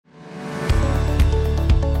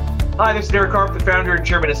Hi, this is Derek Karp, the founder and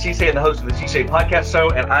chairman of CSA and the host of the CSA podcast show,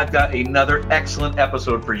 and I've got another excellent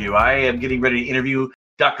episode for you. I am getting ready to interview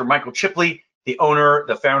Dr. Michael Chipley, the owner,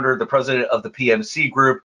 the founder, the president of the PMC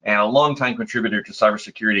Group, and a longtime contributor to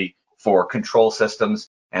cybersecurity for control systems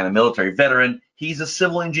and a military veteran. He's a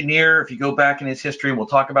civil engineer. If you go back in his history, and we'll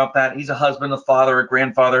talk about that. He's a husband, a father, a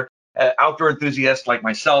grandfather, outdoor enthusiast like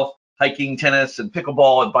myself, hiking, tennis, and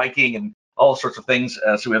pickleball and biking and all sorts of things.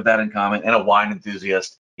 So we have that in common, and a wine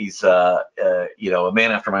enthusiast. He's a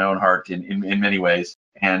man after my own heart in many ways,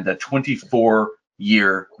 and a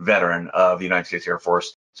 24-year veteran of the United States Air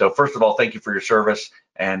Force. So first of all, thank you for your service,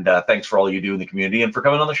 and thanks for all you do in the community and for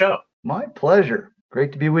coming on the show. My pleasure.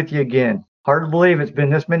 Great to be with you again. Hard to believe it's been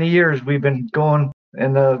this many years we've been going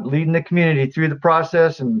and leading the community through the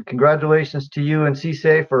process, and congratulations to you and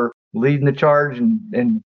CSA for leading the charge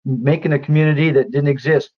and making a community that didn't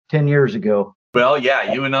exist 10 years ago. Well,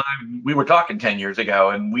 yeah, you and I, we were talking 10 years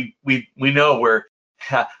ago, and we know we're,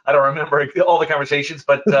 I don't remember all the conversations,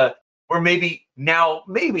 but we're maybe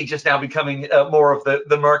just now becoming more of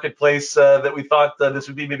the marketplace that we thought this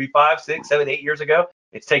would be maybe 5, 6, 7, 8 years ago.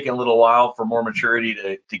 It's taken a little while for more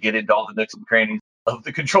maturity to get into all the nooks and crannies of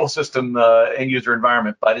the control system and user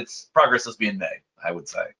environment, but progress is being made, I would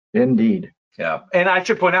say. Indeed. Yeah, and I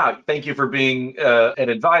should point out, thank you for being an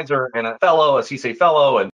advisor and a fellow, a CSA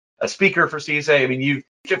fellow, and a speaker for CSA. I mean,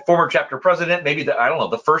 you're former chapter president, maybe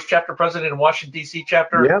the first chapter president in Washington, D.C.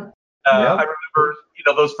 chapter. Yep. I remember,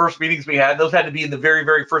 those first meetings we had, those had to be in the very,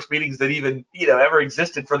 very first meetings that even, ever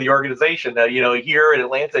existed for the organization. Here in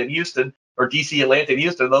Atlanta and Houston, or D.C., Atlanta, and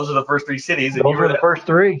Houston, those are the first three cities. Those were the first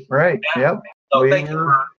three, right? Yeah. Yep. So thank you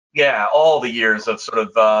for, all the years of sort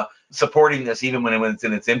of supporting this, even when it's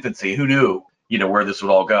in its infancy. Who knew, where this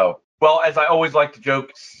would all go? Well, as I always like to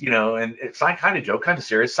joke, and it's not kind of joke, kind of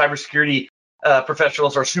serious, cybersecurity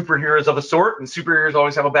professionals are superheroes of a sort, and superheroes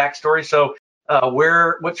always have a backstory. So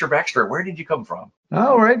what's your backstory? Where did you come from?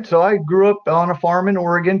 All right. So I grew up on a farm in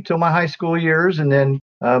Oregon till my high school years, and then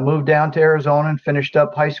moved down to Arizona and finished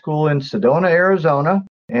up high school in Sedona, Arizona.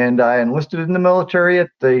 And I enlisted in the military at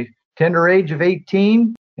the tender age of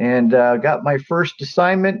 18 and got my first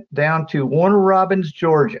assignment down to Warner Robins,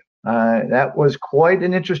 Georgia. That was quite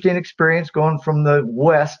an interesting experience, going from the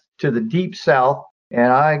west to the deep south,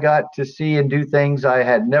 and I got to see and do things I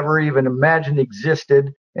had never even imagined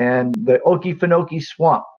existed, and the Okefenokee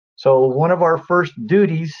Swamp. So one of our first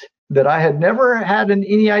duties that I had never had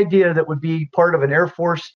any idea that would be part of an Air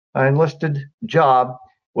Force enlisted job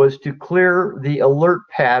was to clear the alert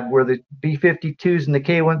pad where the B-52s and the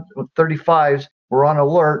K-135s were on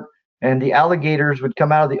alert, and the alligators would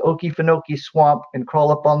come out of the Okefenokee Swamp and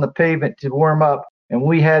crawl up on the pavement to warm up, and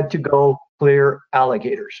we had to go clear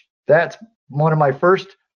alligators. That's one of my first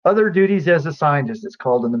other duties as a scientist, it's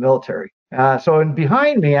called in the military. And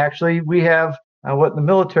behind me, actually, we have what in the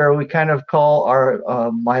military we kind of call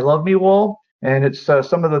our My Love Me wall, and it's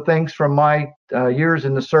some of the things from my years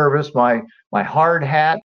in the service, my hard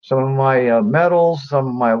hat, some of my medals, some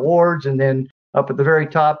of my awards, and then up at the very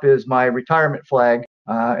top is my retirement flag.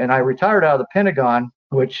 And I retired out of the Pentagon,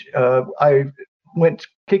 which I went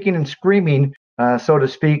kicking and screaming, so to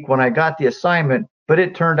speak, when I got the assignment. But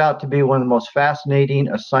it turned out to be one of the most fascinating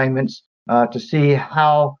assignments to see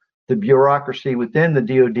how the bureaucracy within the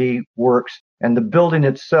DoD works. And the building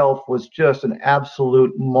itself was just an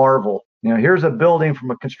absolute marvel. Here's a building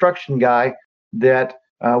from a construction guy that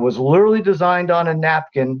was literally designed on a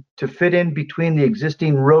napkin to fit in between the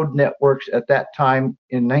existing road networks at that time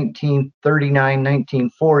in 1939,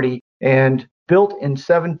 1940, and built in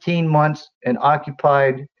 17 months and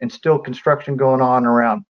occupied, and still construction going on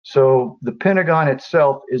around. So the Pentagon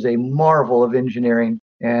itself is a marvel of engineering.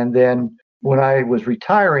 And then when I was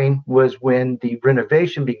retiring was when the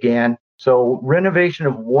renovation began. So renovation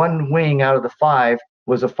of one wing out of the 5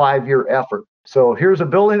 was a 5-year effort. So here's a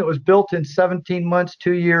building that was built in 17 months,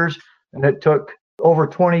 2 years, and it took over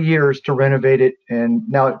 20 years to renovate it, and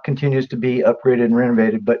now it continues to be upgraded and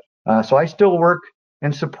renovated. But so I still work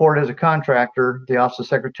and support as a contractor, the Office of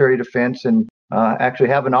Secretary of Defense, and actually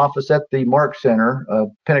have an office at the Mark Center, a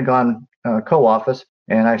Pentagon co-office,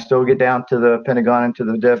 and I still get down to the Pentagon and to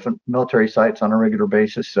the different military sites on a regular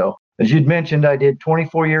basis. So as you'd mentioned, I did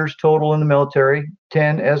 24 years total in the military,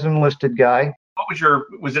 10 as an enlisted guy.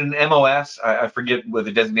 What was it an MOS? I forget what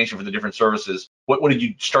the designation for the different services. What did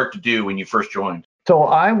you start to do when you first joined? So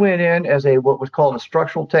I went in as what was called a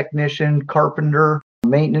structural technician, carpenter,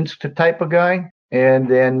 maintenance type of guy. And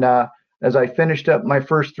then as I finished up my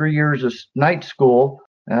first 3 years of night school,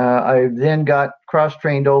 I then got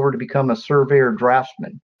cross-trained over to become a surveyor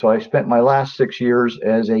draftsman. So I spent my last 6 years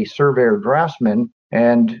as a surveyor draftsman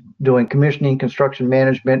and doing commissioning, construction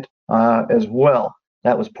management, as well.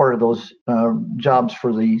 That was part of those jobs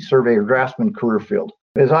for the surveyor draftsman career field.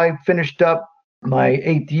 As I finished up my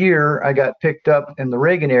 8th year, I got picked up in the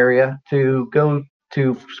Reagan area to go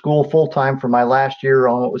to school full-time for my last year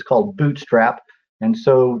on what was called bootstrap. And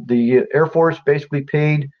so the Air Force basically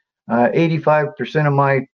paid 85% of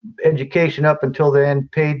my education up until then,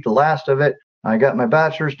 paid the last of it. I got my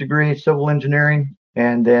bachelor's degree in civil engineering,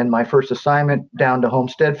 and then my first assignment down to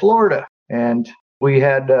Homestead, Florida. And we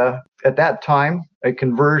had, at that time, a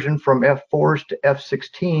conversion from F-4s to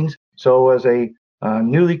F-16s. So as a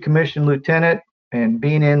newly commissioned lieutenant and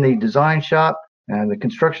being in the design shop and the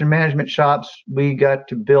construction management shops, we got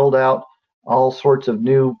to build out all sorts of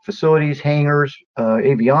new facilities, hangars,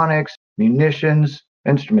 avionics, munitions,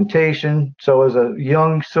 instrumentation. So as a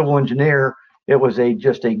young civil engineer, it was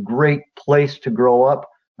just a great place to grow up.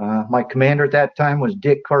 My commander at that time was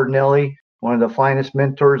Dick Cardinelli, one of the finest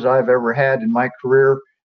mentors I've ever had in my career.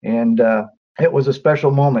 And it was a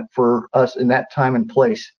special moment for us in that time and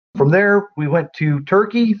place. From there, we went to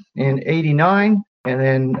Turkey in '89, and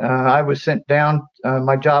then I was sent down.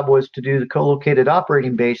 My job was to do the co-located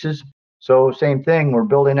operating bases. So same thing, we're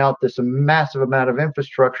building out this massive amount of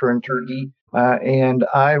infrastructure in Turkey, and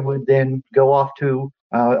I would then go off to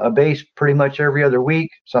a base pretty much every other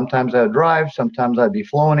week. Sometimes I would drive, sometimes I'd be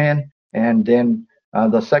flown in, and then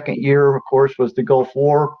the second year, of course, was the Gulf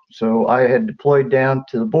War. So I had deployed down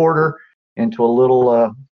to the border into a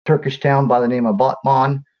little Turkish town by the name of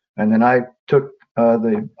Batman. And then I took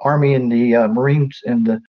the Army and the Marines and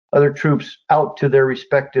the other troops out to their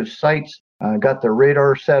respective sites, got their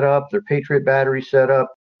radar set up, their Patriot battery set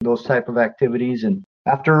up, those type of activities. And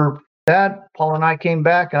after that, Paul and I came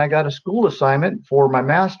back and I got a school assignment for my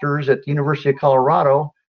master's at the University of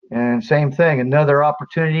Colorado. And same thing, another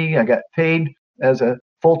opportunity. I got paid as a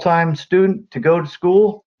full-time student to go to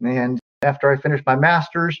school. And after I finished my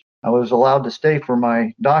master's, I was allowed to stay for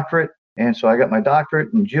my doctorate. And so I got my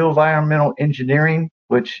doctorate in geoenvironmental engineering,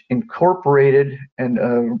 which incorporated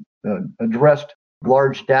and addressed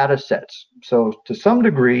large data sets. So to some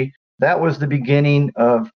degree, that was the beginning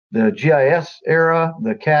of the GIS era,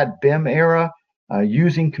 the CAD BIM era,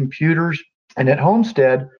 using computers. And at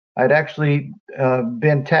Homestead, I'd actually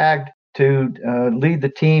been tagged to lead the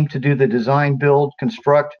team to do the design, build,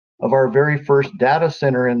 construct of our very first data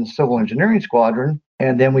center in the civil engineering squadron.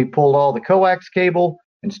 And then we pulled all the coax cable,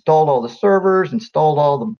 installed all the servers, installed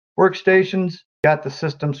all the workstations, got the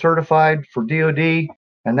system certified for DoD,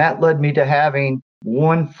 and that led me to having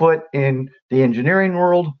 1 foot in the engineering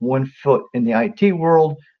world, 1 foot in the IT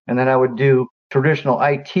world, and then I would do traditional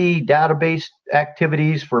IT database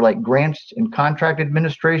activities for like grants and contract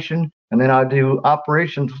administration, and then I'd do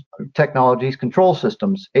operations technologies, control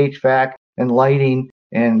systems, HVAC and lighting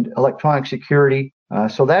and electronic security.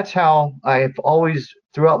 So that's how I've always,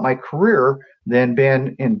 throughout my career, then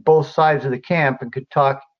been in both sides of the camp and could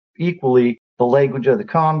talk equally the language of the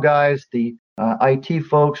comm guys, the IT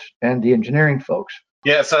folks, and the engineering folks.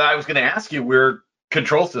 Yeah, so I was going to ask you where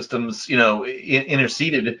control systems,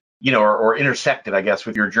 interceded, or intersected, I guess,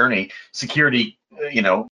 with your journey. Security,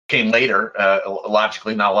 came later.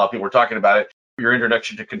 Logically, not a lot of people were talking about it. Your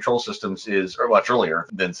introduction to control systems is much earlier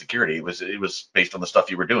than security. It was based on the stuff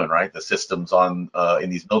you were doing, right? The systems on in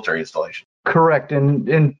these military installations. Correct. And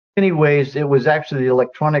in many ways, it was actually the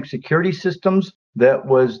electronic security systems that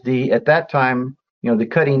was at that time, the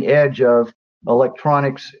cutting edge of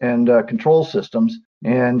electronics and control systems.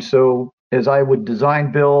 And so as I would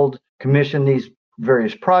design, build, commission these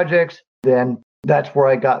various projects, then that's where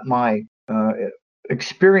I got my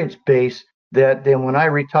experience base. That then when I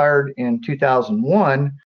retired in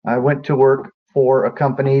 2001, I went to work for a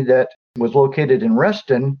company that was located in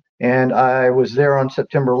Reston. And I was there on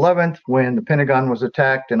September 11th when the Pentagon was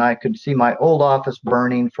attacked, and I could see my old office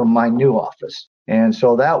burning from my new office. And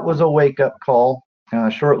so that was a wake-up call.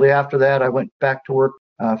 Shortly after that, I went back to work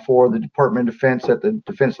for the Department of Defense at the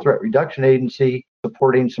Defense Threat Reduction Agency,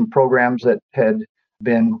 supporting some programs that had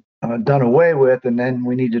been done away with, and then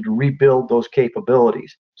we needed to rebuild those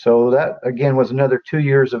capabilities. So that, again, was another 2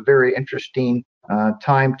 years of very interesting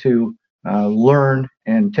time to learn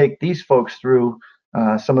and take these folks through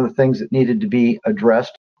some of the things that needed to be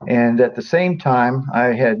addressed. And at the same time,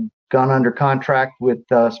 I had gone under contract with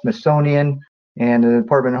Smithsonian and the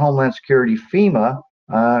Department of Homeland Security, FEMA,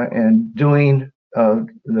 and doing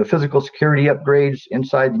the physical security upgrades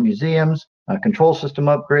inside the museums, control system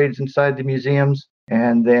upgrades inside the museums.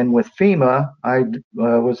 And then with FEMA, I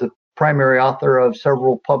was a primary author of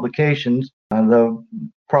several publications.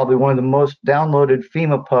 Probably one of the most downloaded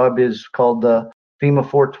FEMA pub is called the FEMA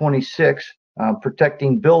 426,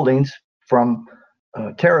 Protecting Buildings from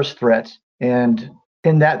Terrorist Threats. And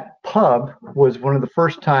in that pub was one of the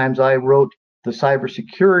first times I wrote the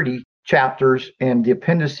cybersecurity chapters and the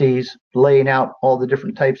appendices laying out all the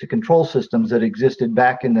different types of control systems that existed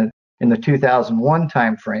back in the 2001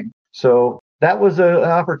 timeframe. So that was an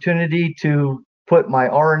opportunity to put my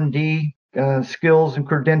R&D skills and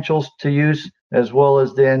credentials to use, as well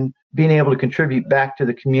as then being able to contribute back to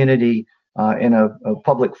the community in a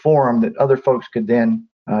public forum that other folks could then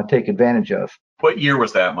take advantage of. What year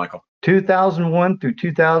was that, Michael? 2001 through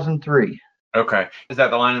 2003. Okay. Is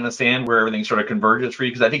that the line in the sand where everything sort of converges for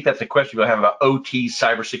you? Because I think that's the question you'll have about OT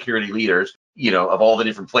cybersecurity leaders, of all the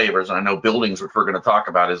different flavors. And I know buildings, which we're going to talk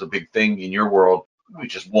about, is a big thing in your world,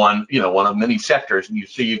 which is one of many sectors. And you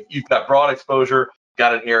see you've got broad exposure,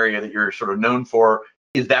 got an area that you're sort of known for.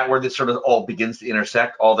 Is that where this sort of all begins to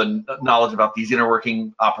intersect, all the knowledge about these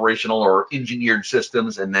interworking operational or engineered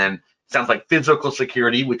systems, and then sounds like physical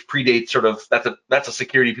security, which predates sort of that's a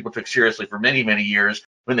security people took seriously for many, many years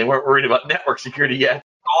when they weren't worried about network security yet.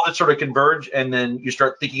 All that sort of converge, and then you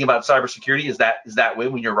start thinking about cybersecurity. Is that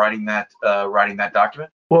when you're writing that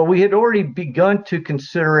document? Well, we had already begun to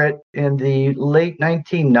consider it in the late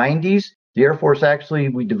 1990s. The Air Force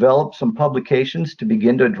we developed some publications to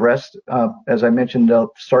begin to address, as I mentioned,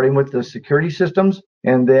 starting with the security systems.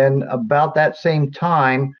 And then about that same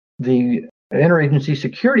time, the Interagency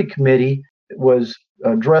Security Committee was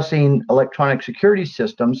addressing electronic security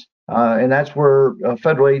systems. And that's where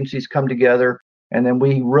federal agencies come together. And then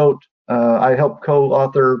we I helped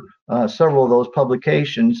co-author several of those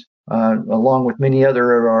publications, along with many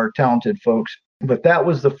other of our talented folks. But that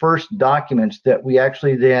was the first documents that we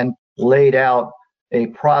actually then laid out a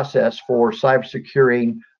process for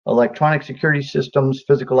cybersecuring electronic security systems,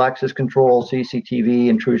 physical access control, CCTV,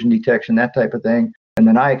 intrusion detection, that type of thing. And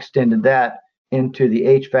then I extended that into the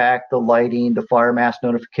HVAC, the lighting, the fire mass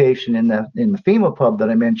notification in the FEMA pub that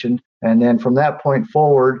I mentioned. And then from that point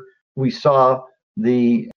forward, we saw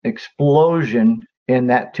the explosion in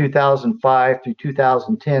that 2005 through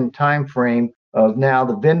 2010 timeframe of now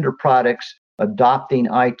the vendor products adopting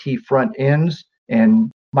IT front ends and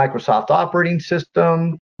Microsoft operating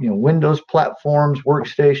system, Windows platforms,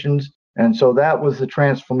 workstations. And so that was the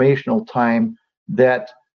transformational time that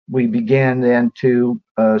we began then to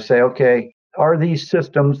say, okay, are these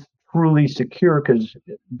systems truly secure? Because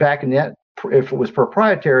back in that, if it was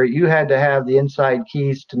proprietary, you had to have the inside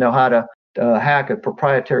keys to know how to hack a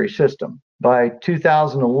proprietary system. By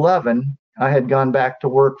 2011, I had gone back to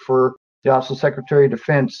work for the Office of Secretary of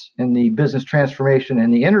Defense in the business transformation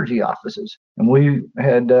and the energy offices. And we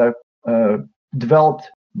had developed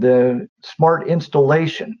the smart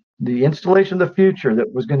installation, the installation of the future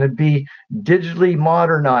that was going to be digitally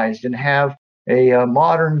modernized and have a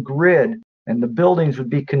modern grid, and the buildings would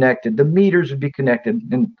be connected, the meters would be connected.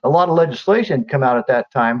 And a lot of legislation had come out at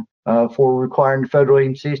that time for requiring federal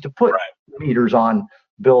agencies to put meters on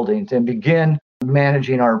buildings and begin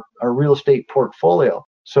managing our real estate portfolio.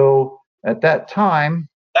 So at that time,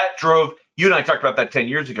 that drove, you and I talked about that 10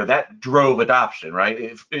 years ago, that drove adoption,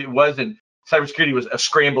 right? It wasn't, cybersecurity was a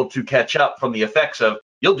scramble to catch up from the effects of,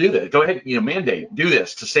 you'll do this, go ahead, mandate, do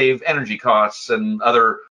this to save energy costs and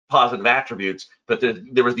other positive attributes. But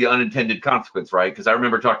there was the unintended consequence, right? Because I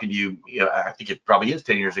remember talking to you, I think it probably is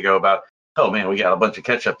 10 years ago, about, oh man, we got a bunch of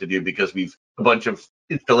catch up to do because a bunch of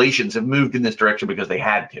installations have moved in this direction because they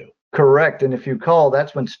had to. Correct. And if you recall,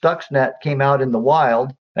 that's when Stuxnet came out in the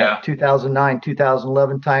wild. 2009,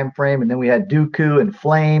 2011 timeframe, and then we had Dooku and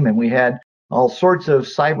Flame, and we had all sorts of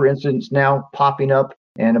cyber incidents now popping up.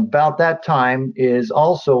 And about that time is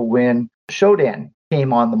also when Shodan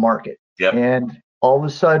came on the market. Yep. And all of a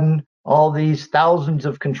sudden, all these thousands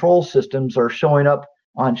of control systems are showing up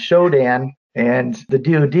on Shodan, and the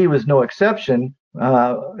DoD was no exception.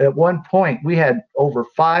 At one point, we had over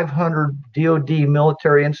 500 DoD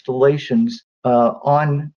military installations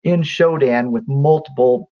in Shodan with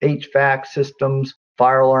multiple HVAC systems,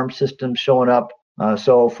 fire alarm systems showing up.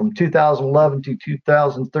 So from 2011 to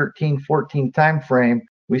 2013-14 timeframe,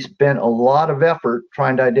 we spent a lot of effort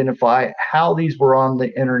trying to identify how these were on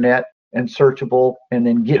the internet and searchable, and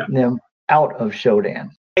then getting them out of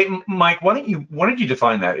Shodan. Hey, Mike, why don't you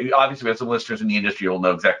define that? Obviously, we have some listeners in the industry who will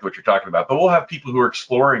know exactly what you're talking about, but we'll have people who are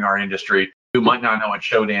exploring our industry who might not know what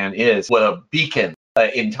Shodan is, what a beacon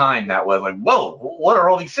in time that was, like, whoa, what are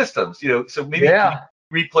all these systems? So maybe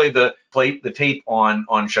replay the tape on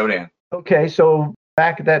Shodan. Okay, so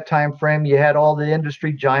back at that time frame, you had all the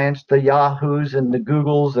industry giants, the Yahoos and the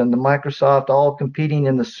Googles and the Microsoft, all competing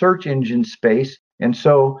in the search engine space. And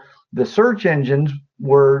so the search engines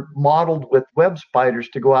were modeled with web spiders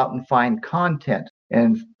to go out and find content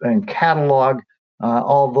and catalog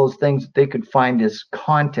all of those things that they could find as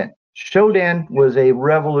content. Shodan was a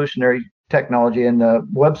revolutionary technology, and the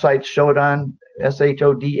website's Shodan,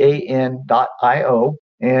 SHODAN.io.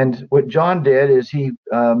 And what John did is he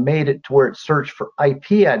made it to where it searched for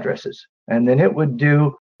IP addresses, and then it would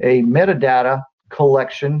do a metadata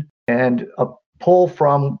collection and pull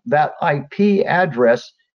from that IP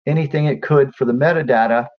address anything it could for the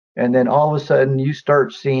metadata. And then all of a sudden you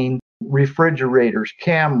start seeing refrigerators,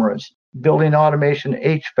 cameras, building automation,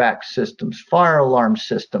 HVAC systems, fire alarm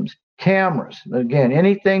systems, cameras. Again,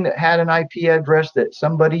 anything that had an IP address that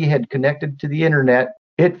somebody had connected to the internet,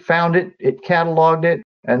 it found it, it cataloged it,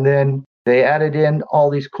 and then they added in all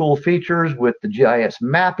these cool features with the GIS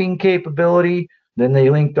mapping capability. Then they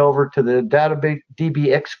linked over to the database,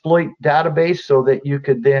 DB exploit database, so that you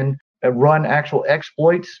could then run actual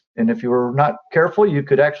exploits. And if you were not careful, you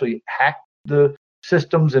could actually hack the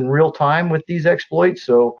systems in real time with these exploits.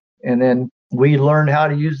 And then we learned how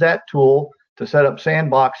to use that tool to set up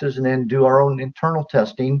sandboxes and then do our own internal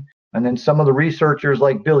testing. And then some of the researchers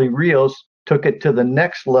like Billy Rios took it to the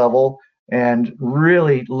next level and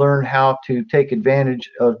really learned how to take advantage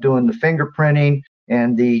of doing the fingerprinting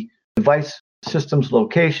and the device systems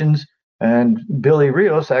locations. And Billy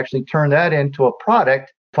Rios actually turned that into a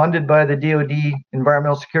product funded by the DoD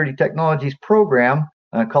Environmental Security Technologies program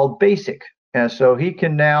called BASIC. And so he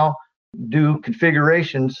can now do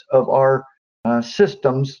configurations of our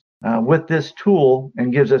systems with this tool,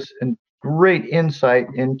 and gives us a great insight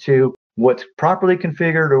into what's properly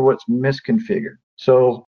configured or what's misconfigured.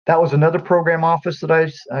 So that was another program office that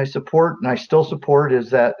I support, and I still support, is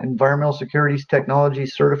that Environmental Security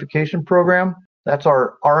Technologies Certification Program. That's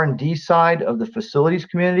our R&D side of the facilities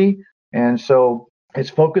community. And so it's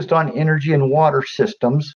focused on energy and water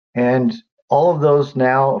systems. And all of those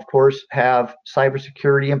now, of course, have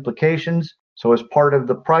cybersecurity implications. So as part of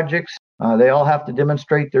the projects, they all have to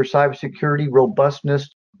demonstrate their cybersecurity robustness.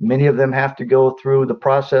 Many of them have to go through the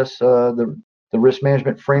process, the risk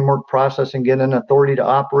management framework process, and get an authority to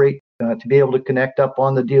operate to be able to connect up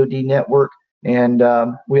on the DoD network. And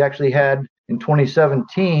we actually had in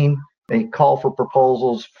 2017 a call for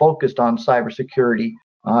proposals focused on cybersecurity.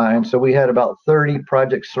 And so we had about 30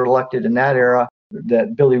 projects selected in that era.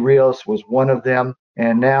 That Billy Rios was one of them.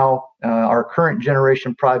 And now our current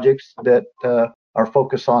generation projects that are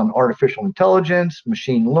focused on artificial intelligence,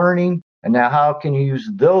 machine learning, and now how can you use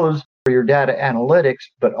those for your data analytics,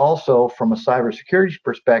 but also from a cybersecurity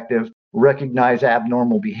perspective, recognize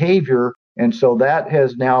abnormal behavior. And so that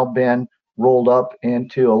has now been rolled up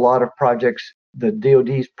into a lot of projects. The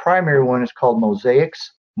DoD's primary one is called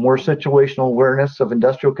Mosaics, more situational awareness of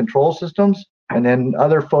industrial control systems. And then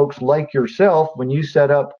other folks like yourself, when you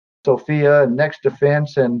set up Sophia and Next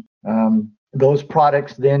Defense, and those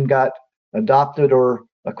products then got adopted or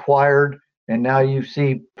acquired, and now you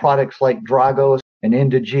see products like Dragos and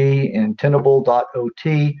Indigi and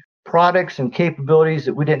Tenable.ot, products and capabilities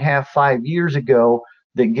that we didn't have 5 years ago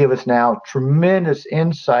that give us now tremendous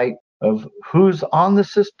insight of who's on the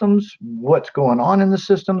systems, what's going on in the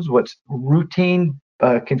systems, what's routine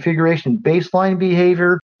configuration baseline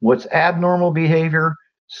behavior, what's abnormal behavior.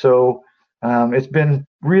 So it's been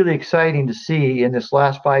really exciting to see in this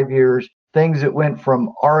last 5 years, things that went from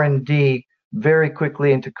R&D very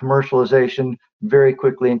quickly into commercialization, very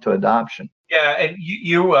quickly into adoption. Yeah, and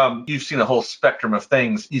you've seen a whole spectrum of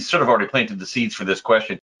things. You sort of already planted the seeds for this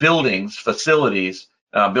question. Buildings, facilities,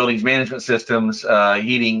 buildings management systems,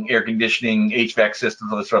 heating, air conditioning, HVAC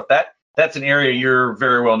systems, all this stuff. That's an area you're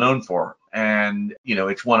very well known for. And,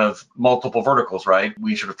 it's one of multiple verticals, right?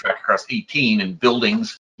 We sort of track across 18, and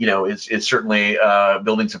buildings, is certainly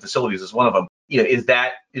buildings and facilities is one of them. Is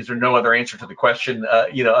there no other answer to the question,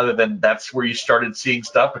 other than that's where you started seeing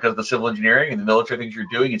stuff because of the civil engineering and the military things you're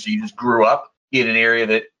doing? And so you just grew up in an area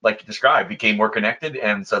that, like you described, became more connected.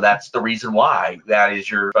 And so that's the reason why that is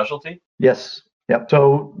your specialty? Yes. Yep.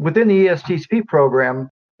 So within the ESTCP program,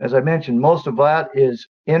 as I mentioned, most of that is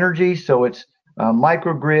energy. So it's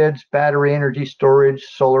microgrids, battery energy storage,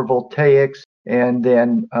 solar voltaics, and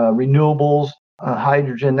then renewables,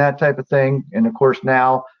 hydrogen, that type of thing. And of course,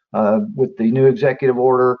 now with the new executive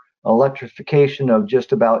order, electrification of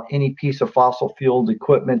just about any piece of fossil fueled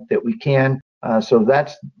equipment that we can. So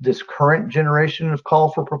that's this current generation of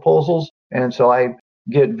call for proposals. And so I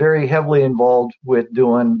get very heavily involved with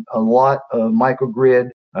doing a lot of microgrid,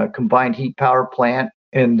 combined heat power plant.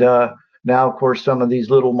 And now, of course, some of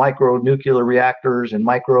these little micro nuclear reactors and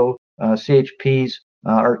micro CHPs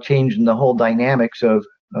are changing the whole dynamics of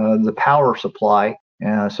the power supply.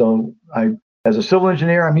 So as a civil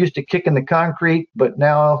engineer, I'm used to kicking the concrete, but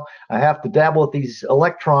now I have to dabble with these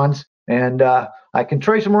electrons, and I can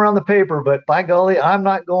trace them around the paper, but by golly, I'm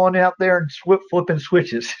not going out there and flipping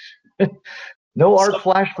switches. No art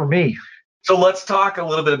flash for me. So let's talk a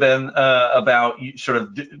little bit, Ben, about sort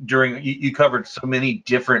of during you covered so many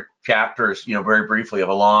different chapters, very briefly of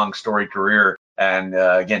a long story career, and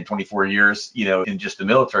again, 24 years, in just the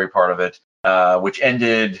military part of it, which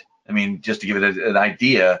ended. I mean, just to give it an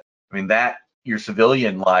idea, I mean that your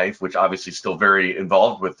civilian life, which obviously is still very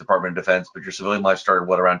involved with Department of Defense, but your civilian life started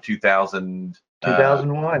around 2000.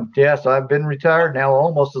 2001. Yes, I've been retired now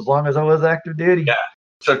almost as long as I was active duty. Yeah.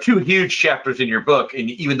 So two huge chapters in your book, and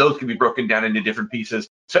even those can be broken down into different pieces.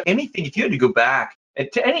 So anything, if you had to go back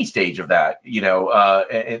to any stage of that,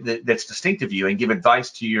 that's distinctive to you, and give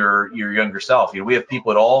advice to your younger self. We have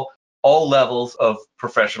people at all levels of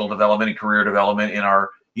professional development and career development in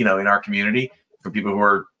our community. For people who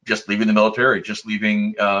are just leaving the military, just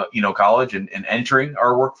leaving college and entering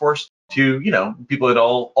our workforce, to people at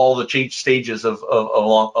all the change stages of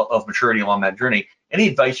maturity along that journey. Any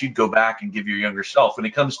advice you'd go back and give your younger self when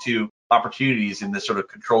it comes to opportunities in this sort of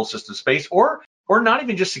control system space, or not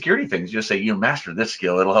even just security things, just say, master this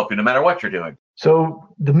skill, it'll help you no matter what you're doing. So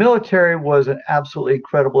the military was an absolutely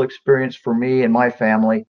incredible experience for me and my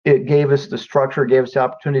family. It gave us the structure, gave us the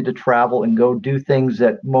opportunity to travel and go do things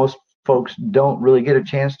that most folks don't really get a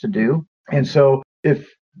chance to do. And so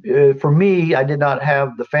for me, I did not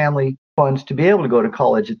have the family funds to be able to go to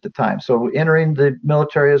college at the time. So entering the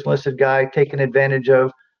military as enlisted guy, taking advantage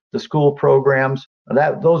of the school programs,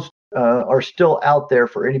 those are still out there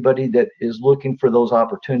for anybody that is looking for those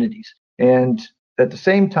opportunities. And at the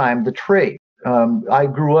same time, the trade. I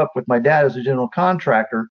grew up with my dad as a general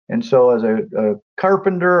contractor. And so as a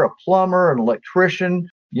carpenter, a plumber, an electrician,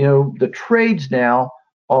 the trades now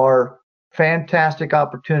are fantastic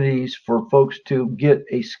opportunities for folks to get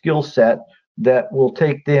a skill set that will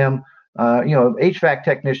take them. HVAC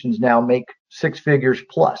technicians now make 6 figures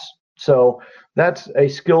plus. So that's a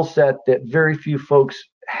skill set that very few folks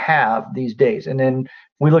have these days. And then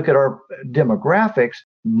we look at our demographics,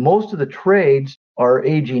 most of the trades are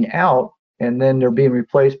aging out, and then they're being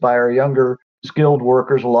replaced by our younger skilled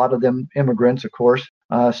workers, a lot of them immigrants, of course.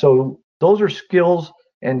 So those are skills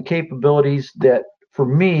and capabilities that, for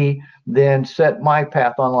me, then set my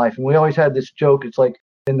path on life. And we always had this joke, it's like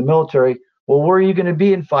in the military, well, where are you going to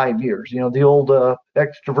be in 5 years? The old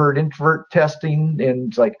extrovert introvert testing. And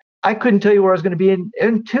it's like, I couldn't tell you where I was going to be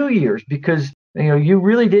in 2 years, because you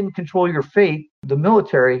really didn't control your fate. The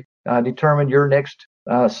military determined your next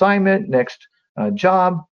assignment, next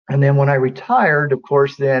job. And then when I retired, of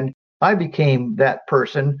course, then I became that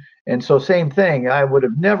person. And so same thing, I would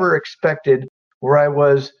have never expected where I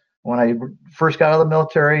was when I first got out of the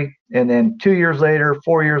military, and then 2 years later,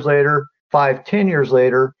 4 years later, 5, 10 years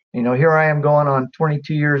later, here I am going on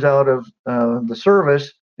 22 years out of the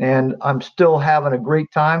service, and I'm still having a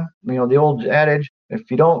great time. The old adage,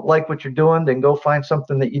 if you don't like what you're doing, then go find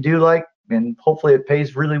something that you do like, and hopefully it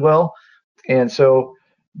pays really well. And so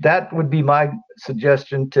that would be my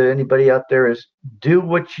suggestion to anybody out there, is do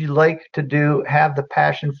what you like to do, have the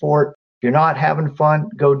passion for it. If you're not having fun,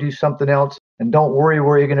 go do something else, and don't worry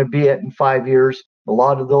where you're going to be at in 5 years. A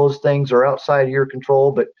lot of those things are outside of your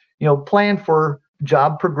control, but plan for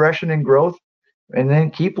job progression and growth, and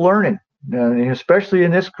then keep learning. Especially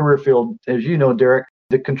in this career field, as you know, Derek,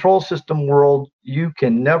 the control system world, you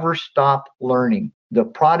can never stop learning. The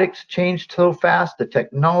products change so fast, the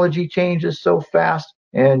technology changes so fast,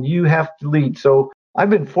 and you have to lead. So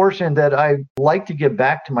I've been fortunate that I like to give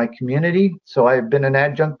back to my community. So I've been an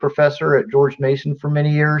adjunct professor at George Mason for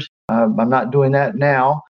many years. I'm not doing that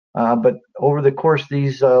now, but over the course of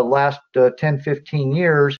these last 10, 15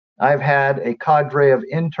 years, I've had a cadre of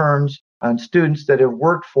interns and students that have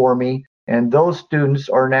worked for me. And those students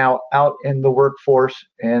are now out in the workforce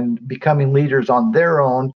and becoming leaders on their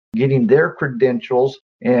own, getting their credentials.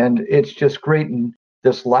 And it's just great. And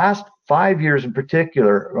this last 5 years in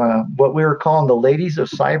particular, what we were calling the Ladies of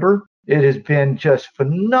Cyber, it has been just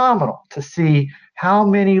phenomenal to see how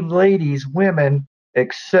many ladies, women,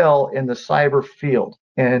 excel in the cyber field.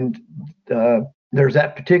 And there's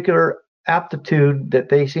that particular aptitude that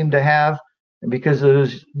they seem to have, because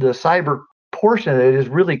the cyber portion of it is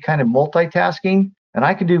really kind of multitasking. And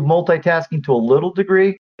I can do multitasking to a little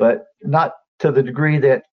degree, but not to the degree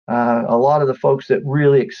that a lot of the folks that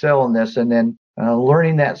really excel in this. And then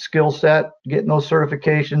learning that skill set, getting those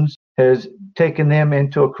certifications, has taken them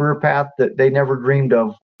into a career path that they never dreamed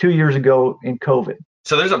of 2 years ago in COVID.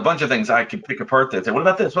 So there's a bunch of things I could pick apart there. What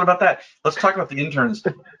about this? What about that? Let's talk about the interns.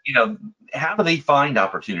 How do they find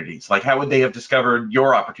opportunities? Like, how would they have discovered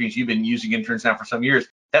your opportunities? You've been using interns now for some years.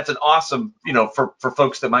 That's an awesome, for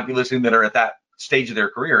folks that might be listening that are at that stage of their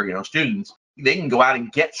career, students. they can go out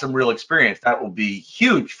and get some real experience. That will be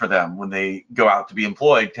huge for them when they go out to be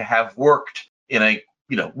employed, to have worked in a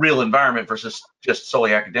real environment versus just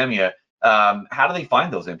solely academia. How do they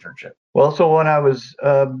find those internships? Well, so when I was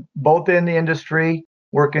both in the industry,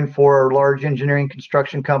 working for large engineering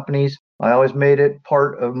construction companies, I always made it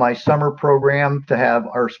part of my summer program to have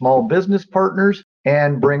our small business partners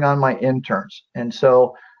and bring on my interns. And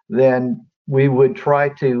so then we would try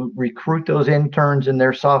to recruit those interns in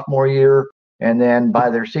their sophomore year. And then by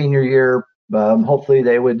their senior year, hopefully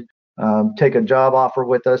they would take a job offer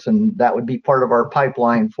with us, and that would be part of our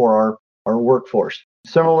pipeline for our workforce.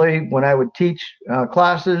 Similarly, when I would teach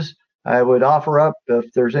classes, I would offer up,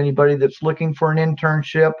 if there's anybody that's looking for an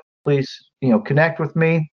internship, please connect with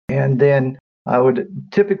me. And then I would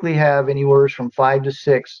typically have anywhere from 5 to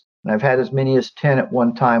 6, and I've had as many as 10 at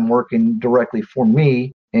one time working directly for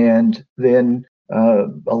me. And then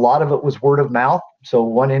a lot of it was word of mouth. So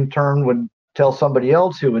one intern would tell somebody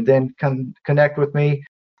else, who would then come connect with me,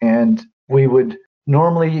 and we would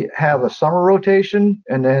normally have a summer rotation,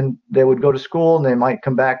 and then they would go to school and they might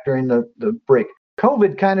come back during the break.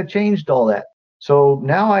 COVID kind of changed all that. So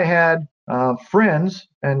now I had friends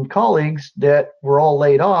and colleagues that were all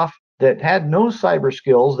laid off that had no cyber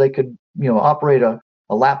skills. They could operate a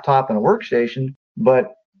laptop and a workstation,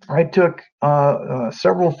 but I took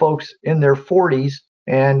several folks in their 40s,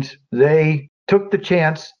 and they took the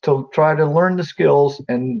chance to try to learn the skills.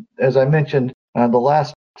 And as I mentioned, the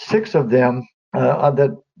last 6 of them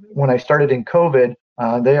that when I started in COVID,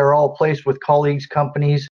 they are all placed with colleagues,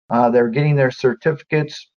 companies. They're getting their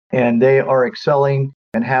certificates, and they are excelling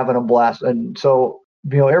and having a blast. And so,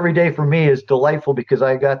 every day for me is delightful, because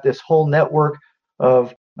I got this whole network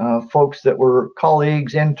of folks that were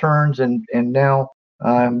colleagues, interns, and now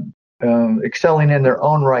excelling in their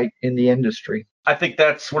own right in the industry. I think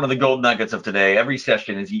that's one of the gold nuggets of today. Every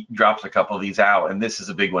session is he drops a couple of these out, and this is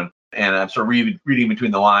a big one. And I'm sort of reading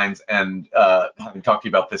between the lines, and having talked to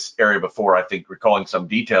you about this area before, I think recalling some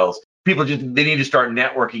details. People they need to start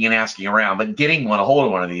networking and asking around, but getting a hold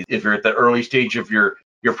of one of these, if you're at the early stage of your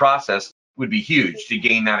process, would be huge to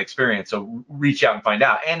gain that experience. So reach out and find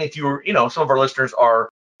out. And if you're, some of our listeners are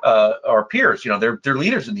peers, they're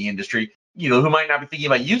leaders in the industry, who might not be thinking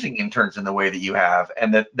about using interns in the way that you have,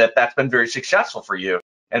 and that's been very successful for you.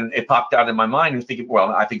 And it popped out in my mind, and thinking, well,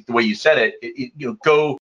 I think the way you said it,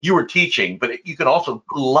 you were teaching, but you can also,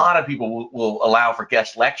 a lot of people will allow for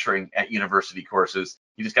guest lecturing at university courses.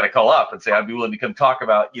 You just got to call up and say, I'd be willing to come talk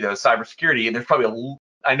about, cybersecurity. And there's probably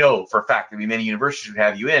I know for a fact, many universities would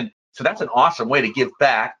have you in. So that's an awesome way to give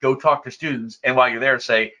back. Go talk to students, and while you're there,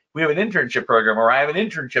 say, we have an internship program, or I have an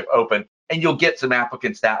internship open, and you'll get some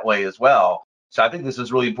applicants that way as well. So I think this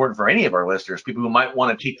is really important for any of our listeners, people who might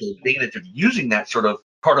want to take advantage of using that sort of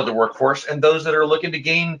part of the workforce, and those that are looking to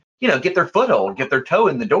gain, get their foothold, get their toe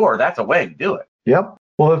in the door. That's a way to do it. Yep.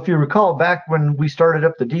 Well, if you recall back when we started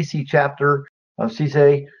up the DC chapter of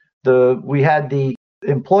CSA, we had the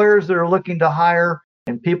employers that are looking to hire,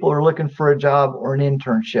 and people are looking for a job or an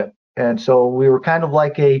internship. And so we were kind of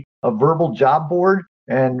like a verbal job board.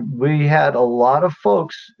 And we had a lot of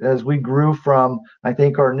folks as we grew from, I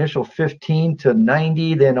think, our initial 15 to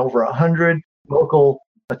 90, then over 100 local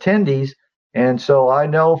attendees. And so I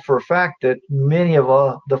know for a fact that many of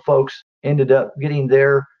the folks ended up getting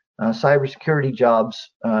their cybersecurity jobs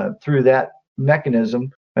through that mechanism.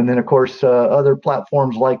 And then, of course, other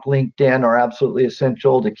platforms like LinkedIn are absolutely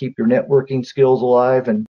essential to keep your networking skills alive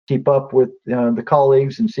and keep up with the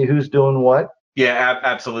colleagues and see who's doing what. Yeah,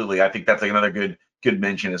 absolutely. I think that's like another good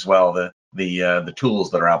mention as well. The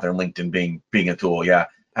tools that are out there, LinkedIn being a tool. Yeah,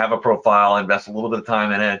 have a profile, invest a little bit of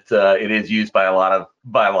time in it. It is used by a lot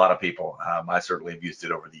of people. I certainly have used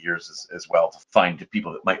it over the years as well to find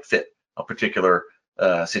people that might fit a particular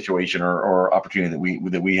situation or opportunity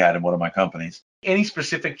that we had in one of my companies. Any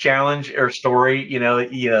specific challenge or story,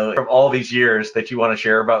 from all these years that you want to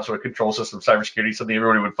share about sort of control system cybersecurity, something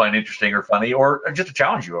everybody would find interesting or funny, or just a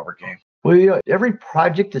challenge you overcame? Well, every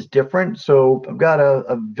project is different. So I've got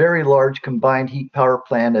a very large combined heat power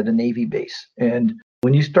plant at a Navy base. And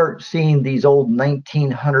when you start seeing these old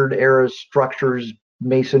 1900 era structures,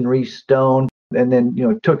 masonry, stone, and then,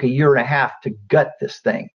 it took a year and a half to gut this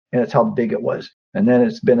thing. And that's how big it was. And then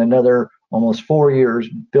it's been another almost 4 years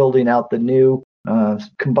building out the new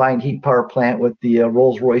combined heat power plant with the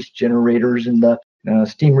Rolls-Royce generators and the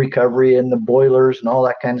steam recovery and the boilers and all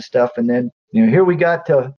that kind of stuff. And then, here we got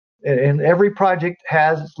to, and every project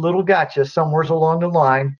has little gotcha somewhere along the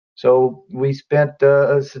line. So we spent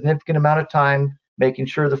a significant amount of time making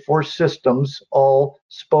sure the 4 systems all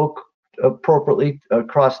spoke appropriately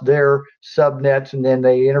across their subnets, and then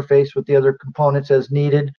they interface with the other components as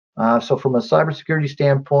needed. So from a cybersecurity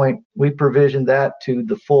standpoint, we provisioned that to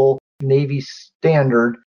the full Navy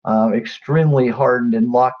standard, extremely hardened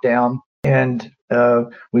and locked down. And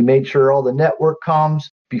we made sure all the network comms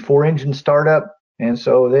before engine startup. And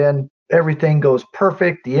so then everything goes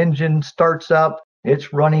perfect. The engine starts up.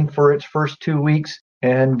 It's running for its first 2 weeks.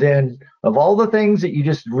 And then of all the things that you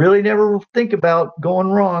just really never think about going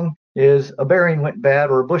wrong is a bearing went bad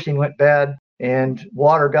or a bushing went bad and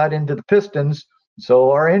water got into the pistons.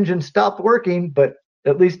 So our engine stopped working, but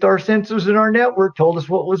at least our sensors in our network told us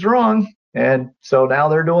what was wrong. And so now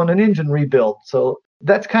they're doing an engine rebuild. So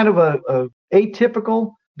that's kind of a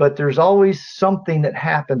atypical, but there's always something that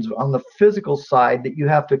happens on the physical side that you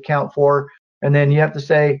have to account for. And then you have to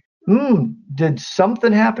say, did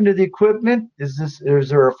something happen to the equipment? Is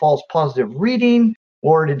there a false positive reading,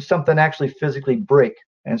 or did something actually physically break?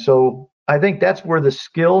 And so I think that's where the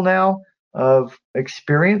skill now of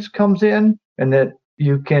experience comes in, and that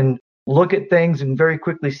you can look at things and very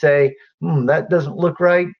quickly say, that doesn't look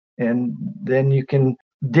right. And then you can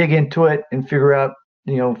dig into it and figure out,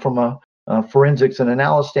 from a forensics and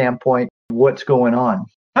analysis standpoint, what's going on.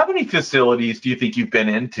 How many facilities do you think you've been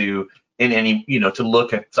into in any, to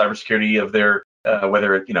look at cybersecurity of their,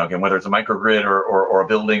 whether it's a microgrid or a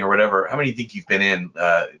building or whatever? How many do you think you've been in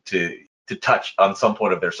to touch on some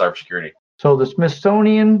point of their cybersecurity? So the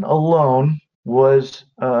Smithsonian alone was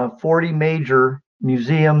 40 major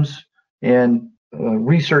museums and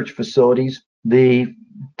research facilities. The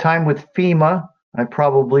time with FEMA, I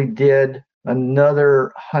probably did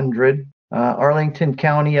another 100. Arlington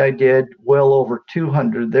County, I did well over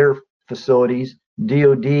 200 their facilities.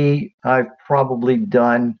 DOD, I've probably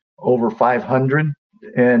done over 500.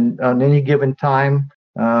 And on any given time,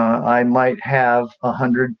 I might have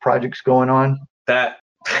 100 projects going on.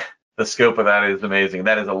 The scope of that is amazing.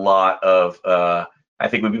 That is a lot of, I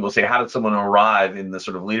think when people say, how did someone arrive in the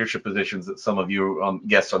sort of leadership positions that some of you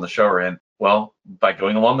guests on the show are in? Well, by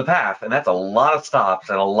going along the path. And that's a lot of stops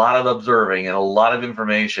and a lot of observing and a lot of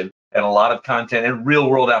information and a lot of content and real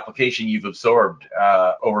world application you've absorbed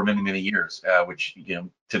over many, many years, which,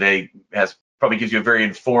 today probably gives you a very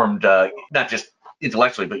informed, not just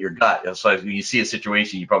intellectually, but your gut. So when you see a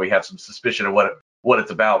situation, you probably have some suspicion of what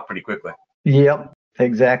it's about pretty quickly. Yep,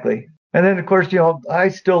 exactly. And then, of course, I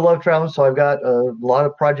still love traveling, so I've got a lot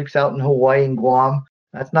of projects out in Hawaii and Guam.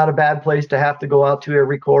 That's not a bad place to have to go out to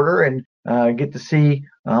every quarter and get to see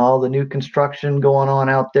all the new construction going on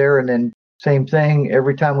out there. And then same thing,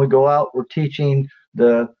 every time we go out, we're teaching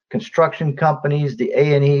the construction companies, the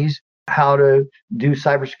A&Es, how to do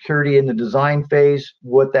cybersecurity in the design phase,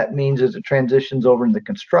 what that means as it transitions over in the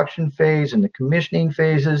construction phase and the commissioning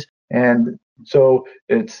phases. And so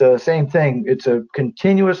it's the same thing. It's a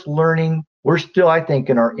continuous learning. We're still, I think,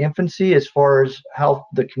 in our infancy as far as how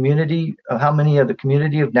many of the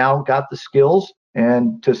community have now got the skills.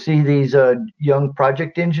 And to see these young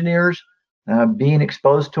project engineers being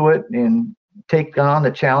exposed to it and take on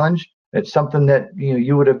the challenge, it's something that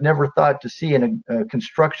you would have never thought to see in a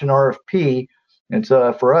construction RFP. It's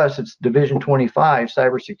for us, it's Division 25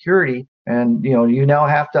 cybersecurity, and you now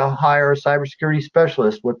have to hire a cybersecurity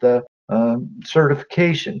specialist with the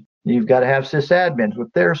certification. You've got to have sysadmins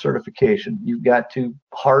with their certification. You've got to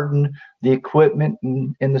harden the equipment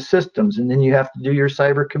and the systems, and then you have to do your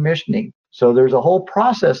cyber commissioning. So there's a whole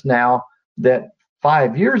process now that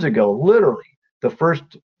 5 years ago, literally, the first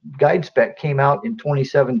guide spec came out in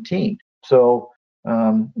 2017. So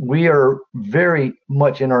we are very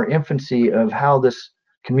much in our infancy of how this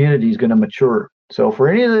community is going to mature. So for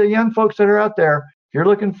any of the young folks that are out there, if you're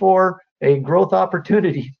looking for a growth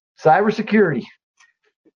opportunity, cybersecurity.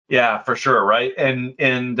 Yeah, for sure, right?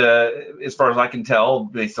 And as far as I can tell,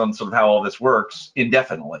 based on sort of how all this works,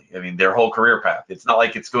 indefinitely. I mean, their whole career path. It's not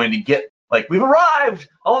like it's going to get like we've arrived.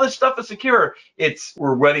 All this stuff is secure.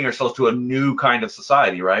 We're wedding ourselves to a new kind of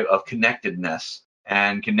society, right? Of connectedness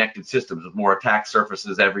and connected systems with more attack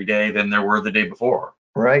surfaces every day than there were the day before.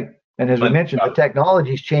 Right. And as we mentioned, the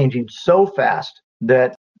technology is changing so fast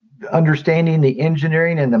that understanding the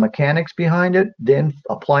engineering and the mechanics behind it, then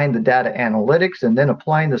applying the data analytics, and then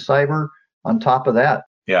applying the cyber on top of that.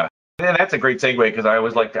 Yeah. And that's a great segue, because I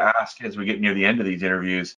always like to ask as we get near the end of these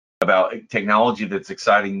interviews about technology that's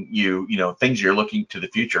exciting you, things you're looking to the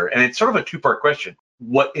future. And it's sort of a two-part question.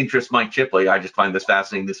 What interests Mike Chipley? I just find this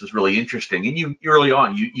fascinating. This is really interesting. And you early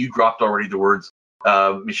on, you dropped already the words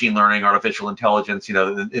machine learning, artificial intelligence,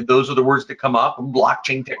 those are the words that come up, and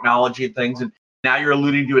blockchain technology and things. And now you're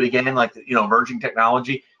alluding to it again, like, emerging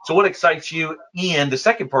technology. So what excites you? And the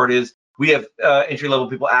second part is, we have entry-level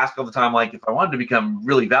people ask all the time, like, if I wanted to become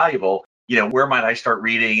really valuable, where might I start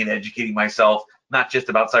reading and educating myself, not just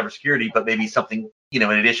about cybersecurity, but maybe something in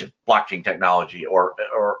addition, blockchain technology or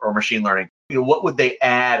machine learning, what would they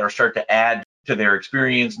add or start to add to their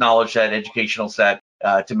experience, knowledge set, educational set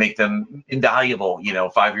to make them invaluable,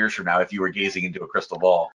 5 years from now, if you were gazing into a crystal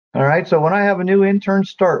ball? All right. So when I have a new intern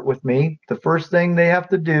start with me, the first thing they have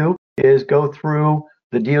to do is go through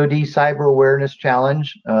the DoD Cyber Awareness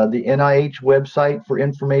Challenge, the NIH website for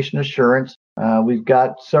information assurance. We've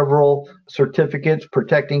got several certificates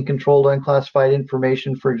protecting controlled unclassified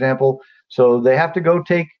information, for example. So they have to go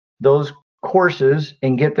take those courses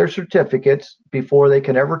and get their certificates before they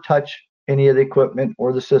can ever touch any of the equipment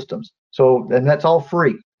or the systems. So, and that's all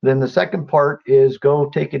free. Then the second part is go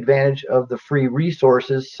take advantage of the free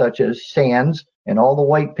resources such as SANS and all the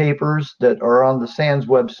white papers that are on the SANS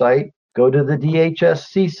website. Go to the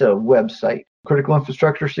DHS CISA website, Critical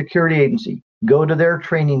Infrastructure Security Agency. Go to their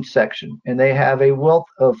training section, and they have a wealth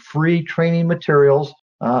of free training materials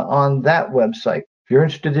on that website. If you're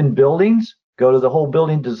interested in buildings, go to the whole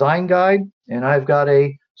building design guide, and I've got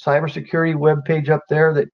a cybersecurity webpage up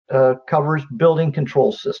there that covers building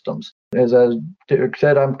control systems. As I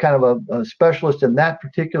said, I'm kind of a specialist in that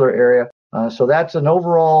particular area. So that's an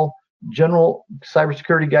overall general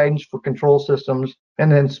cybersecurity guidance for control systems,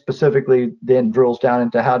 and then specifically then drills down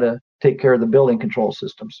into how to take care of the building control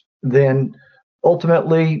systems. Then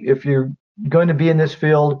ultimately, if you're going to be in this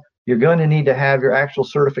field, you're going to need to have your actual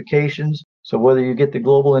certifications. So whether you get the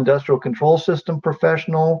Global Industrial Control System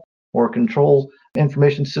Professional or Control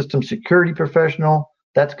Information System Security Professional,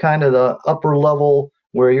 that's kind of the upper level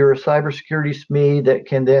where you're a cybersecurity SME that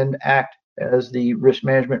can then act as the risk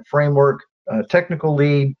management framework technical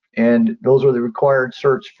lead, and those are the required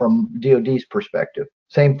certs from DoD's perspective.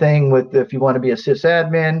 Same thing with if you want to be a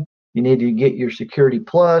sysadmin, you need to get your Security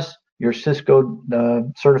Plus, your Cisco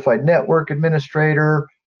Certified Network Administrator,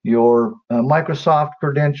 your Microsoft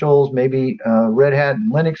credentials, maybe Red Hat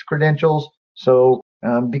and Linux credentials. So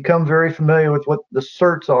become very familiar with what the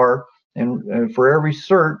certs are, and for every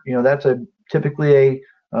cert, that's typically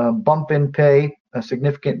a bump in pay, a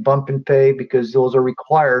significant bump in pay, because those are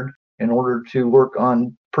required in order to work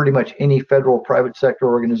on pretty much any federal private sector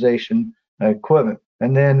organization equipment.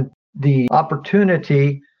 And then the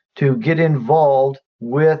opportunity to get involved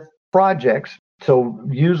with projects. So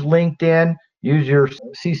use LinkedIn, use your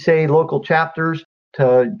CSA local chapters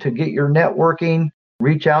to get your networking,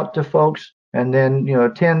 reach out to folks, and then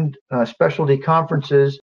attend specialty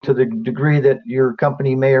conferences to the degree that your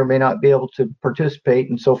company may or may not be able to participate.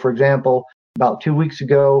 And so, for example, about 2 weeks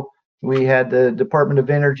ago, we had the Department of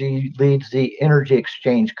Energy leads the Energy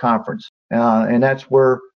Exchange Conference, and that's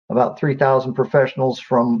where about 3,000 professionals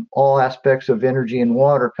from all aspects of energy and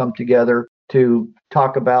water come together to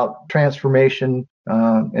talk about transformation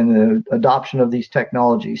and the adoption of these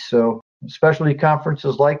technologies. So specialty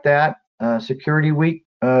conferences like that, Security Week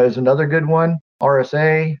is another good one.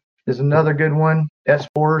 RSA is another good one.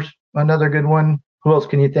 S4's another good one. Who else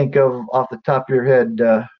can you think of off the top of your head?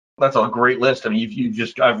 That's a great list. I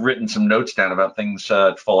mean, I've written some notes down about things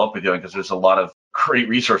to follow up with you, because there's a lot of great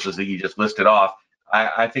resources that you just listed off.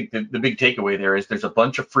 I think the big takeaway there is there's a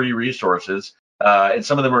bunch of free resources, and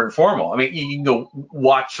some of them are informal. I mean, you can go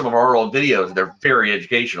watch some of our old videos. They're very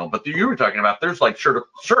educational. But you were talking about, there's like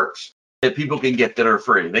certs that people can get that are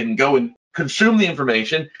free. They can go and consume the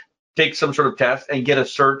information, take some sort of test, and get a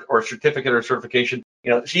cert or a certificate or certification.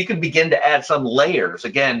 So you can begin to add some layers.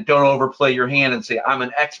 Again, don't overplay your hand and say, I'm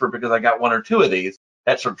an expert because I got one or two of these.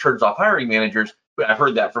 That sort of turns off hiring managers. I've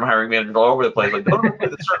heard that from hiring managers all over the place. Like, don't overplay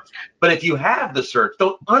the certs. But if you have the certs,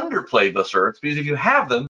 don't underplay the certs, because if you have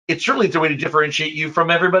them, it certainly is a way to differentiate you from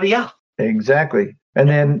everybody else. Exactly. And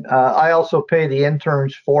then I also pay the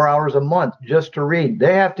interns 4 hours a month just to read.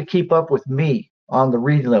 They have to keep up with me on the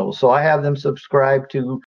reading level. So I have them subscribe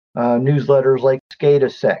to newsletters like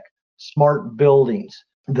SCADASEC, Smart Buildings,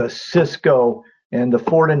 the Cisco and the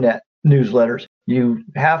Fortinet newsletters. You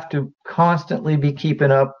have to constantly be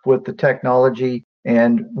keeping up with the technology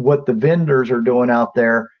and what the vendors are doing out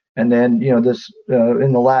there. And then, this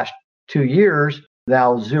in the last 2 years,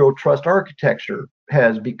 now zero trust architecture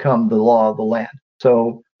has become the law of the land.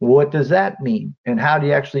 So what does that mean? And how do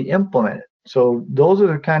you actually implement it? So those are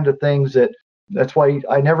the kind of things that's why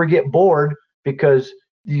I never get bored, because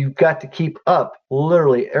you've got to keep up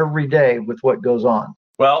literally every day with what goes on.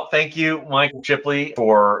 Well, thank you, Michael Chipley,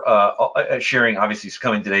 for sharing, obviously,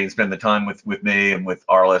 coming today and spending the time with me and with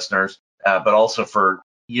our listeners, but also for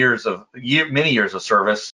many years of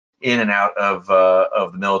service in and out of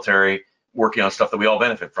the military, working on stuff that we all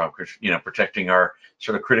benefit from, protecting our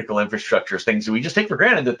sort of critical infrastructures, things that we just take for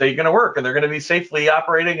granted that they're going to work and they're going to be safely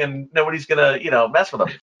operating and nobody's going to, mess with them.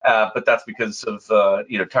 but that's because of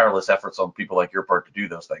tireless efforts on people like your part to do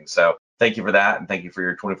those things. So thank you for that, and thank you for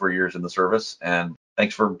your 24 years in the service, and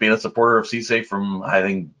thanks for being a supporter of CSAFE from, I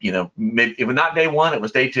think, it was not day one, it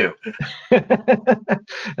was day two.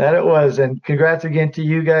 That it was, and congrats again to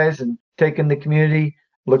you guys and taking the community.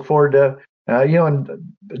 Look forward to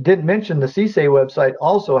and didn't mention the CSAFE website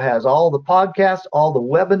also has all the podcasts, all the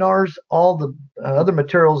webinars, all the other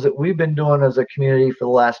materials that we've been doing as a community for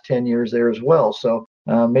the last 10 years there as well. So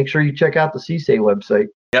make sure you check out the CSAFE website.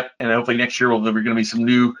 Yep, and hopefully next year there's going to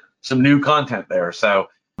be some new content there. So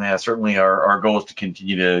certainly our goal is to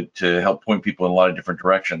continue to help point people in a lot of different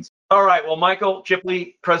directions. All right, well, Michael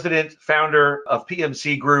Chipley, president, founder of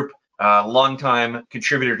PMC Group, longtime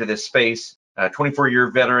contributor to this space.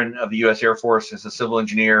 24-year veteran of the U.S. Air Force as a civil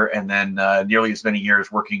engineer, and then nearly as many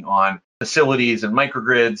years working on facilities and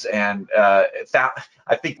microgrids. And I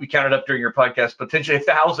think we counted up during your podcast, potentially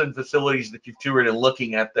 1,000 facilities that you've toured and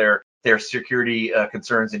looking at their security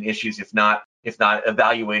concerns and issues, if not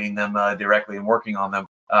evaluating them directly and working on them.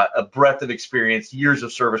 A breadth of experience, years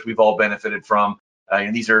of service we've all benefited from.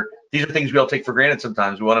 And these are things we all take for granted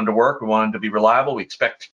sometimes. We want them to work. We want them to be reliable. We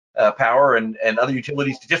expect power and other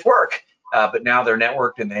utilities to just work. But now they're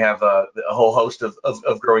networked and they have a whole host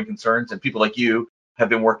of growing concerns, and people like you have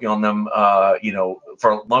been working on them,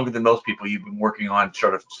 for longer than most people. You've been working on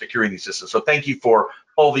sort of securing these systems. So thank you for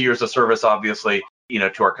all the years of service, obviously,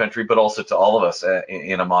 to our country, but also to all of us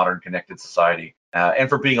in a modern connected society, and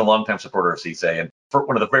for being a longtime supporter of CSAFE and for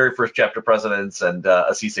one of the very first chapter presidents and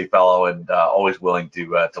a CSAFE fellow, and always willing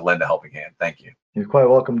to lend a helping hand. Thank you. You're quite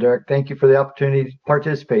welcome, Derek. Thank you for the opportunity to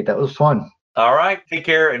participate. That was fun. All right. Take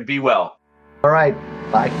care and be well. All right.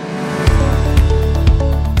 Bye.